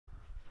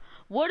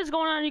What is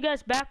going on, you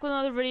guys? Back with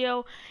another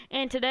video,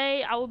 and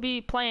today I will be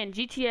playing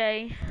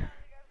GTA,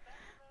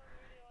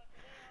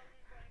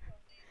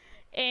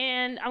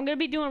 and I'm gonna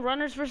be doing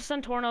Runners versus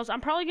Centornos.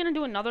 I'm probably gonna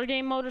do another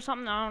game mode or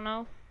something. I don't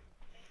know.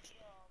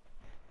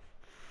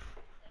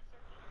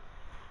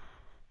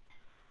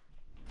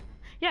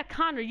 Yeah,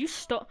 Connor, you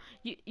stole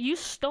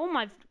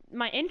my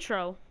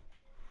intro.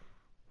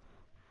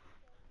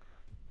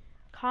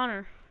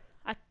 Connor,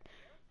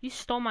 you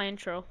stole my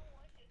intro.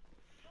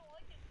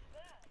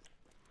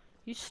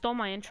 You stole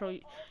my intro.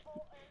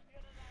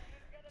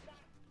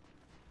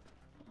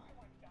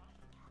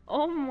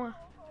 Oh my.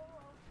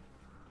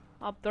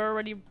 Oh, they're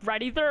already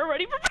ready. They're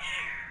already prepared.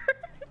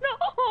 No,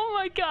 oh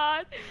my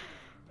god.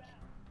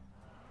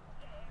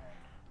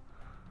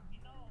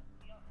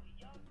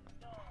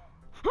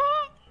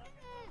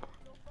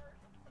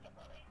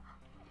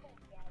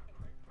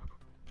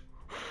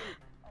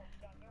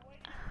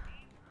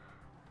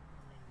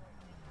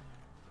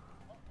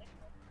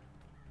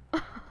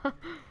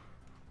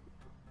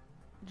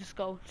 Just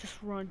go. Just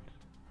run.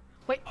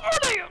 Wait. Oh,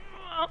 there you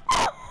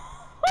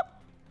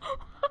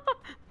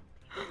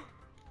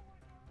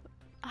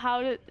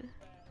How did...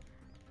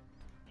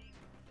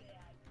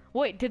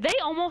 Wait, did they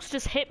almost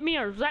just hit me,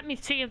 or was that me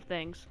seeing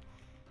things?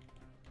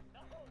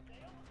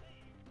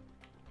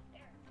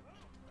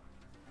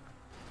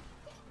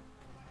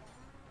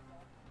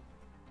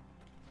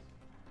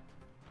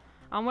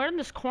 I'm wearing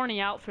this corny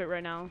outfit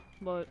right now,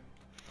 but...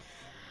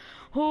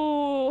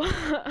 Ooh.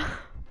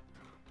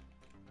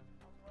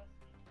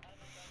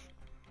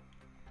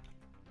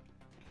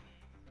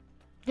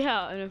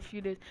 Yeah, in a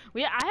few days.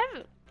 Well, yeah, I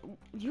haven't...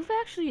 You've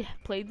actually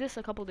played this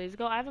a couple days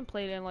ago? I haven't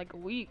played it in like a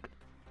week.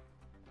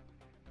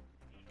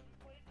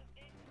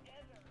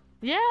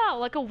 Yeah,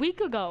 like a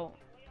week ago.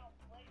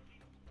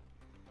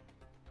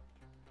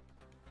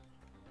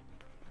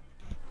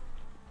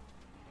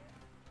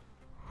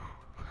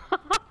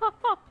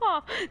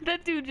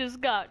 That dude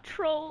just got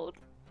trolled.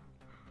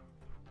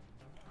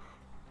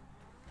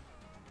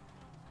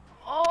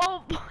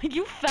 Oh,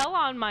 you fell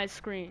on my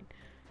screen.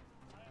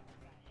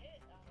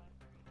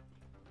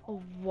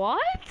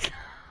 What?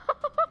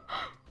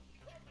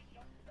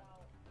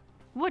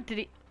 What did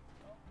he?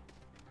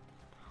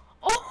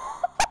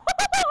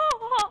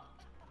 Oh!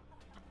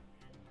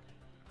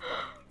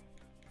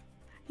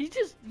 You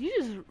just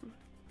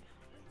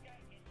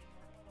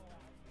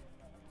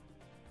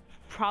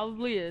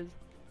probably is.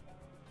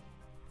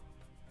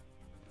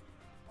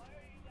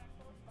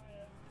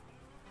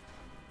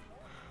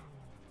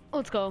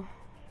 Let's go.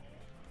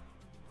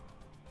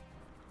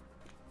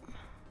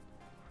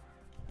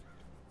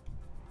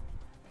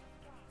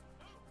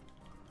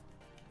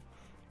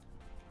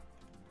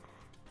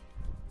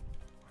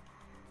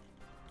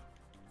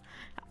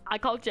 I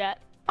called Jet.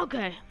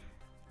 Okay.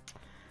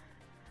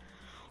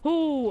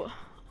 Ooh.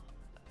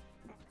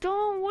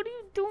 Don't. What are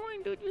you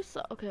doing, dude? You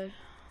suck. Okay.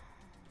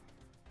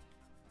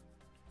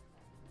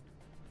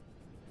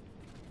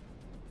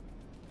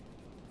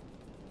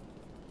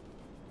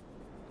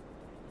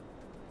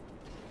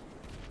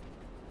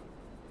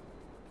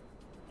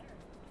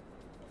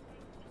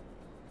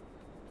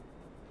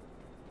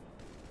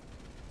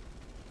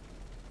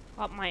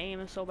 Oh, my aim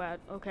is so bad.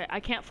 Okay, I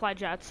can't fly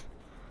jets.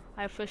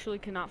 I officially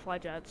cannot fly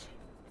jets.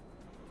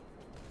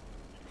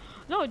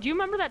 No, do you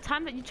remember that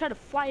time that you tried to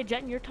fly a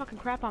jet and you're talking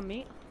crap on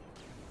me?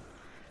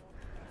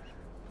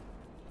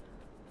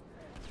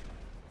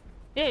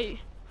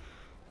 Hey.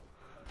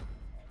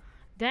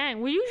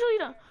 Dang, we usually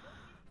don't.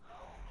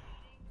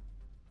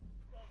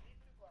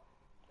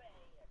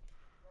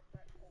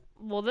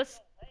 Well, this.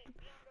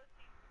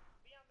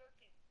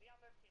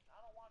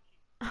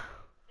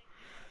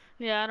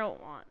 Yeah, I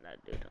don't want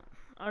that dude.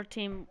 Our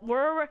team,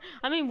 we're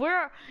already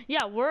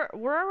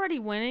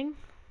winning.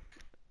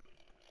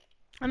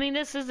 I mean,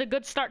 this is a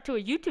good start to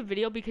a YouTube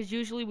video because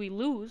usually we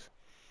lose.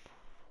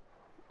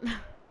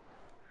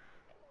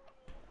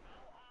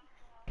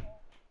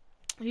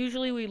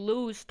 Usually we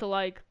lose to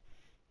like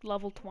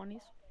level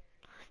 20s.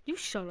 You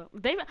shut up. I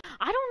don't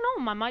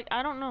know, my mic,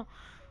 I don't know.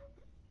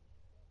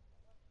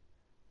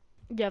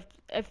 Yeah,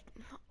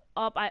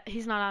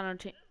 he's not on our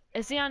team.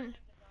 Is he on?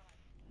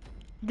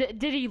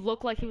 Did he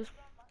look like he was?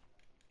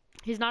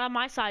 He's not on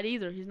my side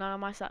either. He's not on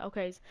my side.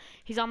 Okay,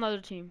 he's on the other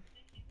team.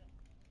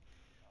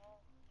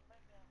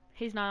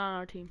 He's not on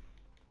our team.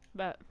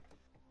 Bet.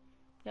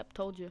 Yep,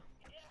 told you.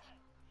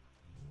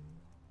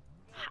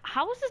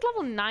 How is this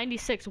level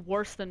 96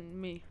 worse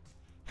than me?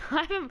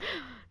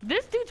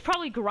 This dude's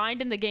probably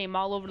grinding the game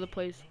all over the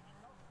place.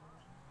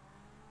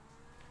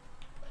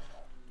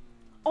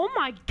 Oh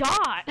my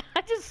god!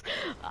 I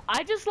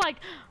just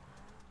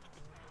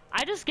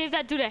gave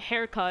that dude a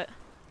haircut.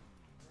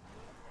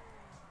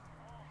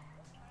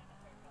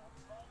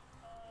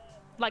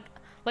 Like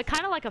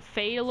kind of like a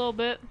fade a little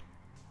bit.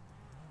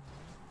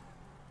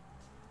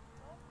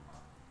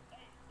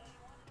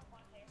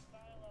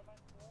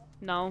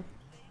 No.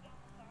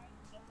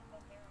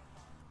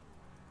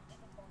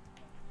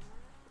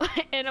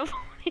 In a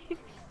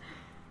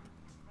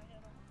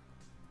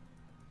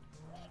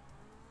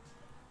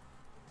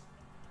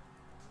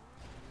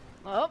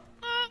Oh.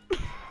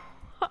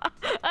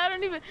 I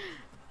don't even.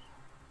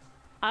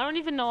 I don't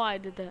even know why I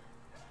did that.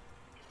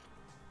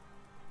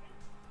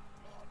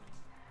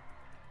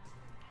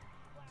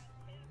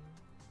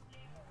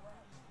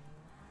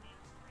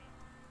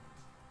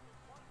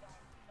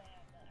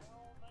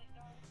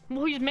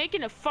 Well, he's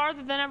making it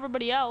farther than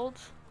everybody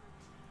else.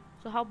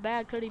 So how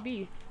bad could he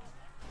be?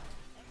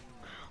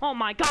 Oh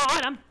my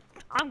God!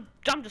 I'm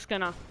just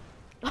gonna.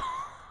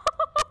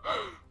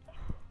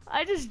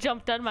 I just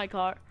jumped out of my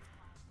car.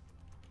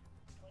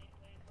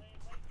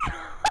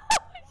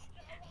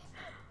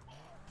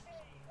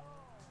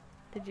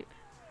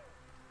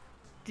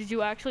 Did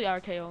you actually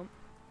RKO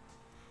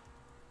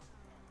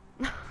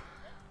him?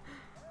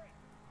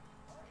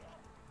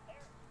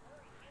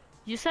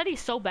 You said he's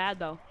so bad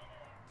though.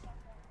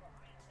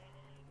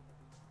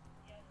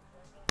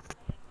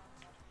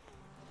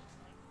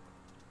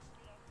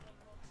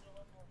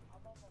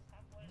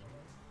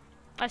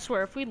 I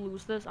swear, if we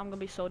lose this, I'm gonna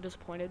be so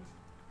disappointed.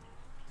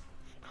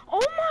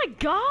 Oh my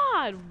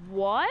God!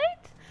 What?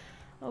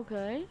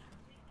 Okay.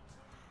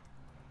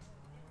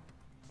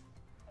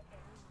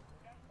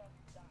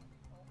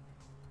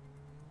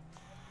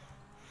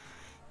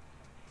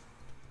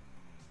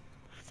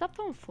 Stop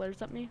throwing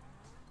flares at me.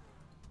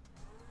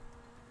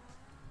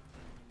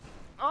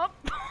 Oh.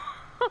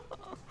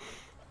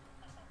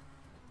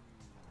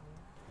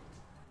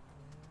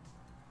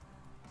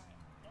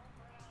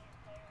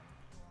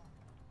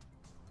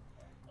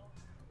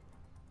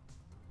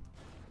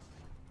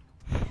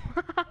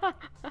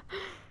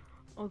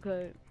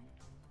 Okay.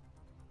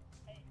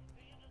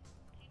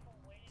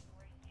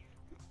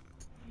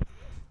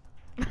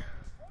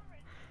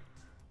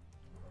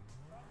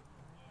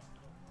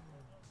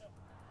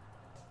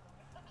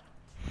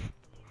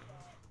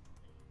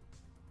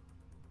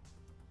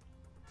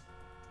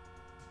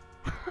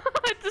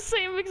 At the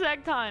same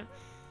exact time.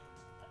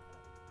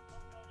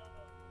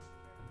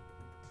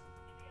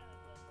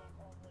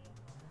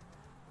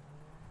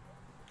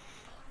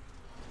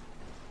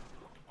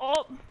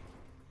 Oh.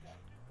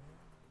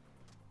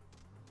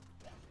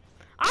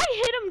 I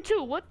hit him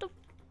too. What the?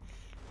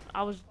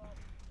 I was.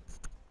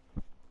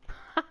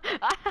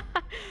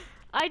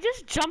 I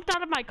just jumped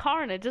out of my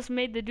car and it just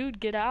made the dude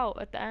get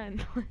out at the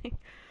end.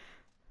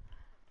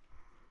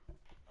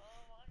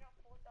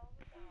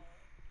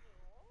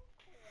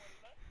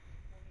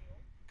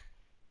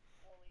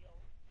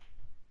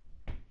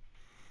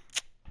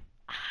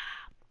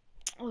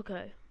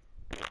 Okay.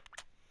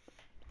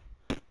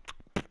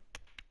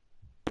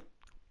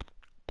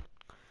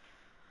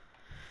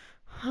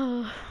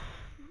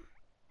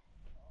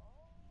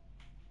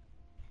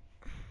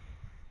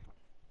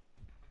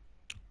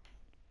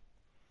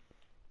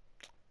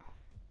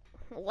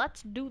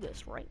 Let's do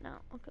this right now.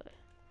 Okay.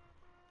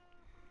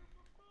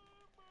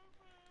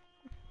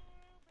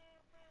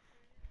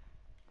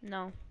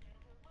 No.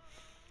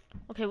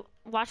 Okay,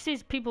 watch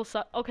these people.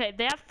 Okay,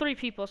 they have 3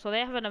 people, so they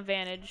have an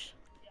advantage.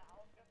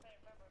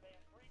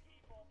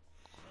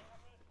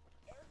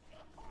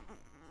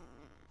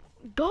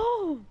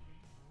 Go!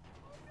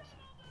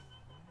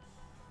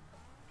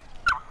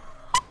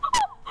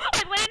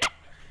 I landed!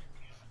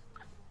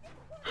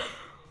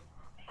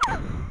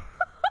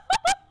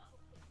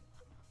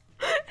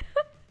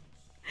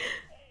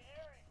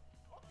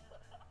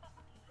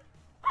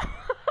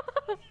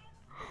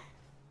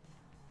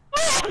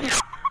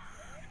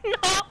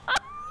 No!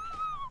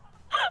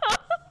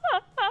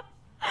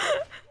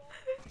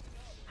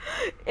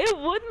 It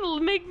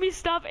wouldn't make me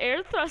stop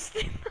air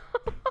thrusting.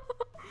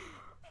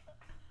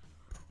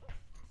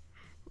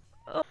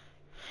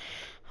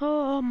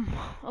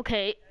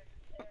 Okay.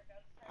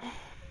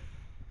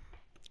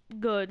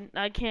 Good.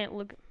 I can't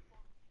look.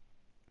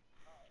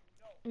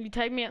 You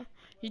tag me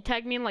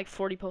in like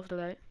 40 posts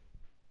today.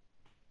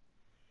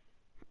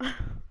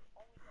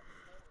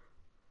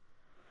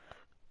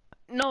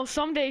 No,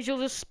 some days you'll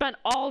just spend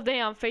all day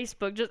on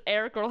Facebook just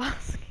Eric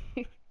Orlowski.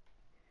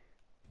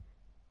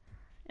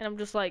 And I'm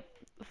just like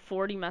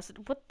 40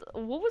 messages. What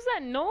was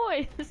that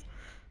noise?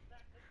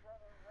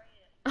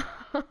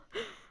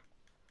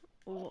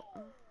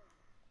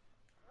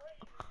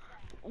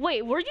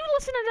 Wait, were you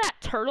listening to that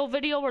turtle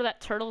video where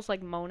that turtle's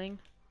like moaning?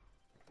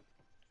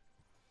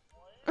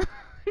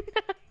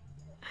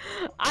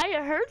 I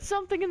heard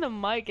something in the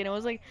mic and it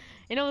was like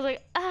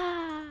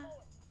ah.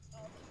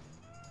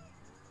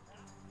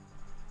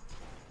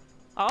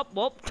 Oh,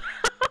 whoop.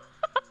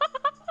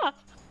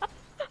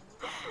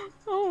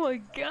 Oh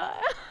my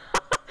God.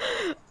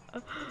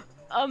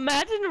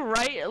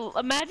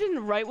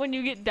 Imagine right when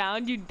you get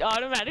down, you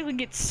automatically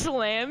get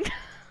slammed.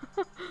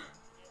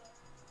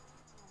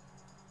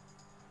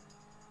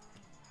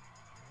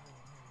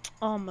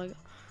 Oh my God.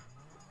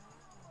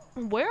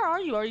 Where are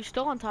you? Are you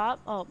still on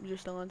top? Oh, you're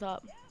still on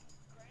top.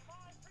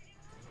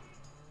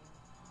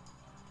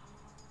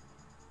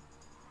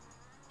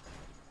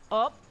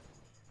 Oh.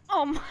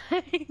 Oh my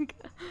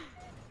God.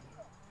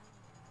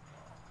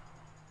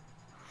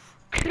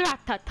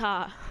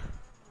 Kratata.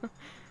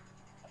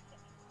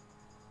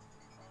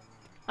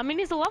 I mean,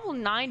 he's a level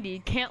 90.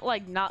 Can't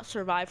like not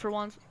survive for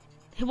once.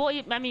 Well,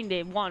 I mean,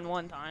 they won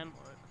one time.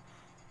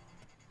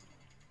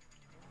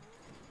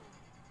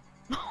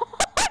 They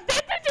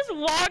just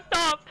walked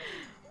off.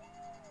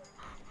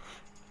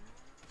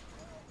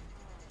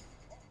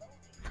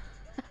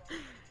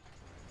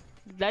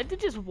 That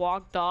dude just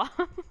walked off.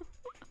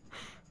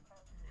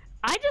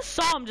 I just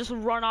saw him just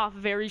run off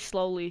very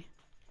slowly,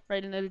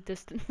 right into the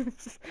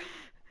distance.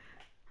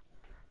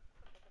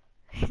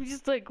 He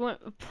just like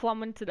went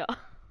plumb into the.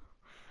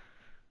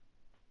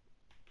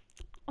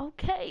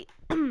 Okay.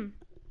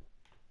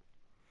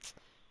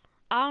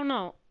 I don't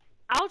know.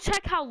 I'll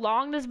check how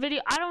long this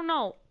video. I don't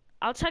know.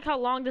 I'll check how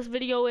long this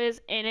video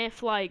is, and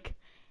if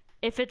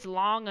it's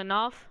long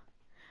enough,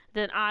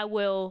 then I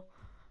will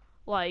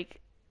like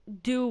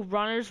do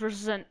runners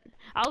versus an.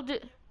 I'll do.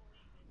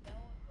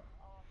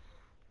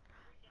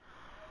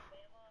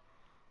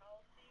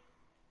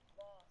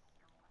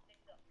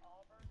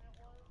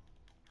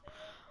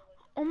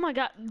 Oh my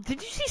God!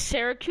 Did you see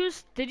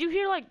Syracuse? Did you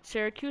hear like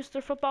Syracuse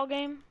their football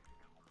game?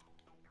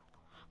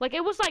 Like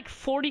it was like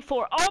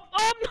 44. Oh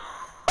no!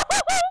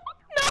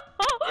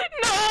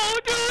 No,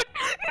 dude!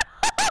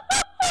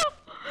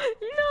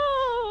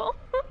 No!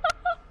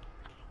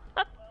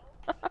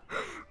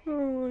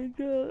 Oh my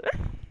God!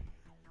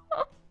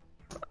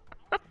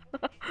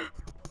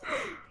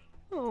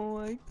 Oh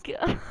my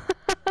God!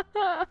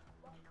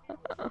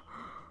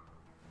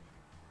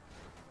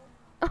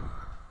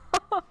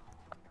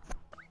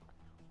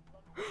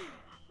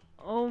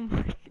 Oh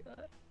my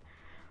God.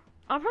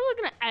 I'm probably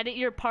gonna edit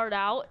your part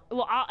out.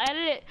 Well, I'll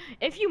edit it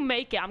if you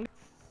make it. I'm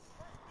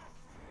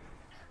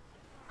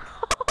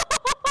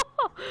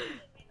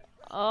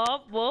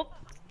Oh, well.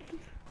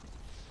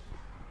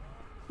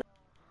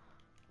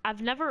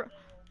 I've never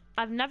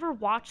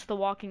watched The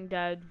Walking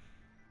Dead.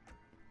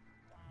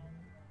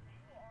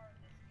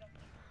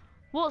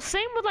 Well,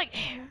 same with like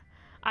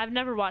I've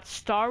never watched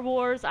Star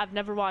Wars. I've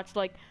never watched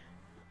like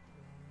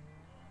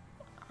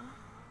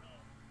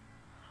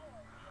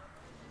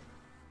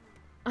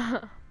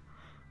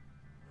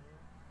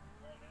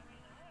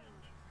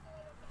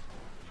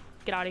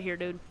Get out of here,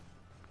 dude.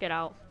 Get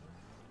out.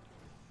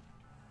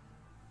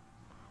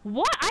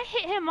 What? I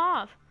hit him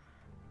off.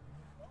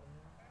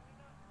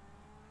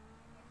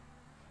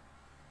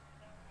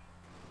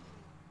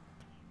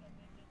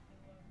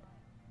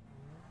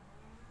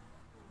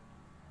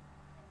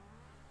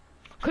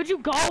 Could you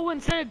go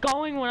instead of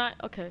going when I...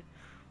 Okay.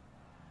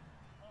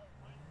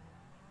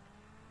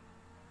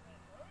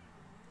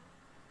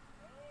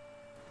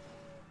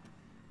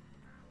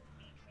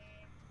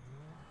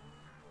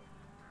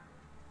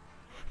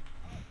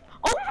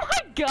 Oh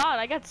my God,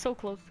 I got so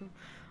close to him.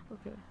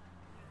 Okay.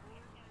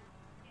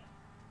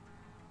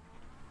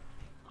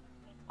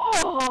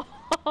 Oh!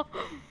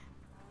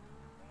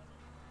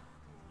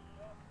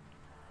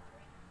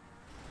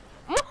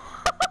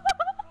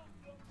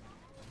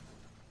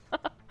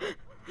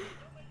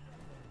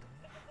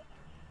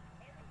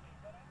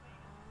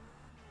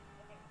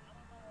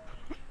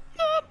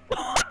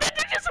 That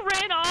dude just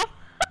ran off.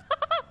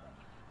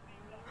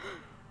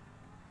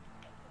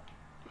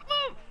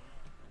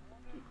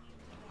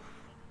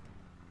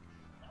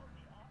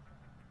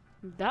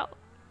 That.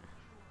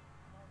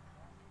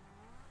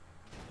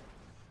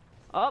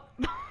 Up.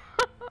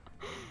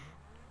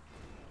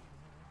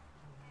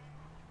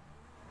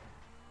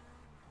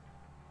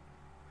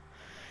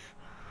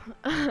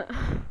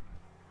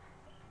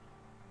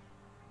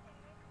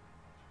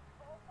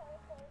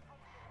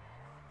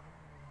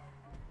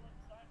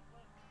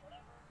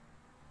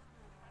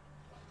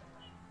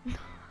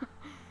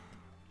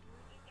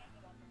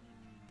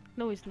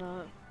 No, he's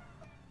not.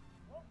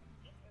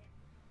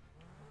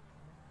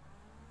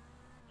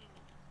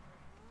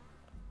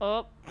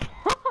 Oh.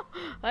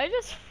 I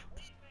just...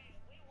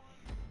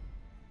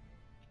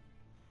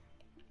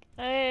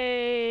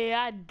 Hey,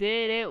 I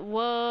did it.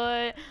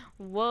 What?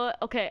 What?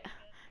 Okay.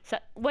 So,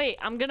 wait,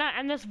 I'm gonna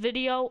end this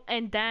video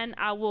and then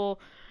I'll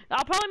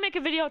probably make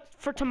a video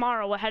for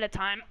tomorrow ahead of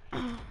time.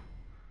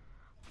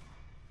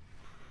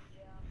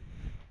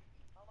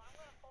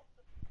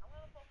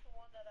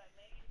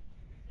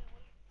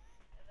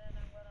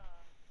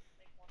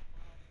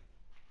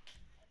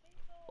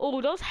 Oh,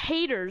 those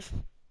haters.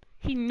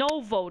 He no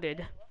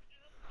voted.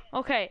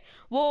 Okay,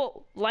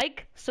 well,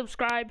 like,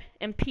 subscribe,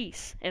 and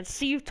peace. And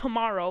see you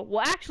tomorrow.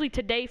 Well, actually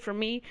today for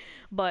me,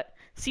 but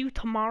see you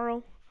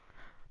tomorrow.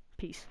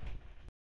 Peace.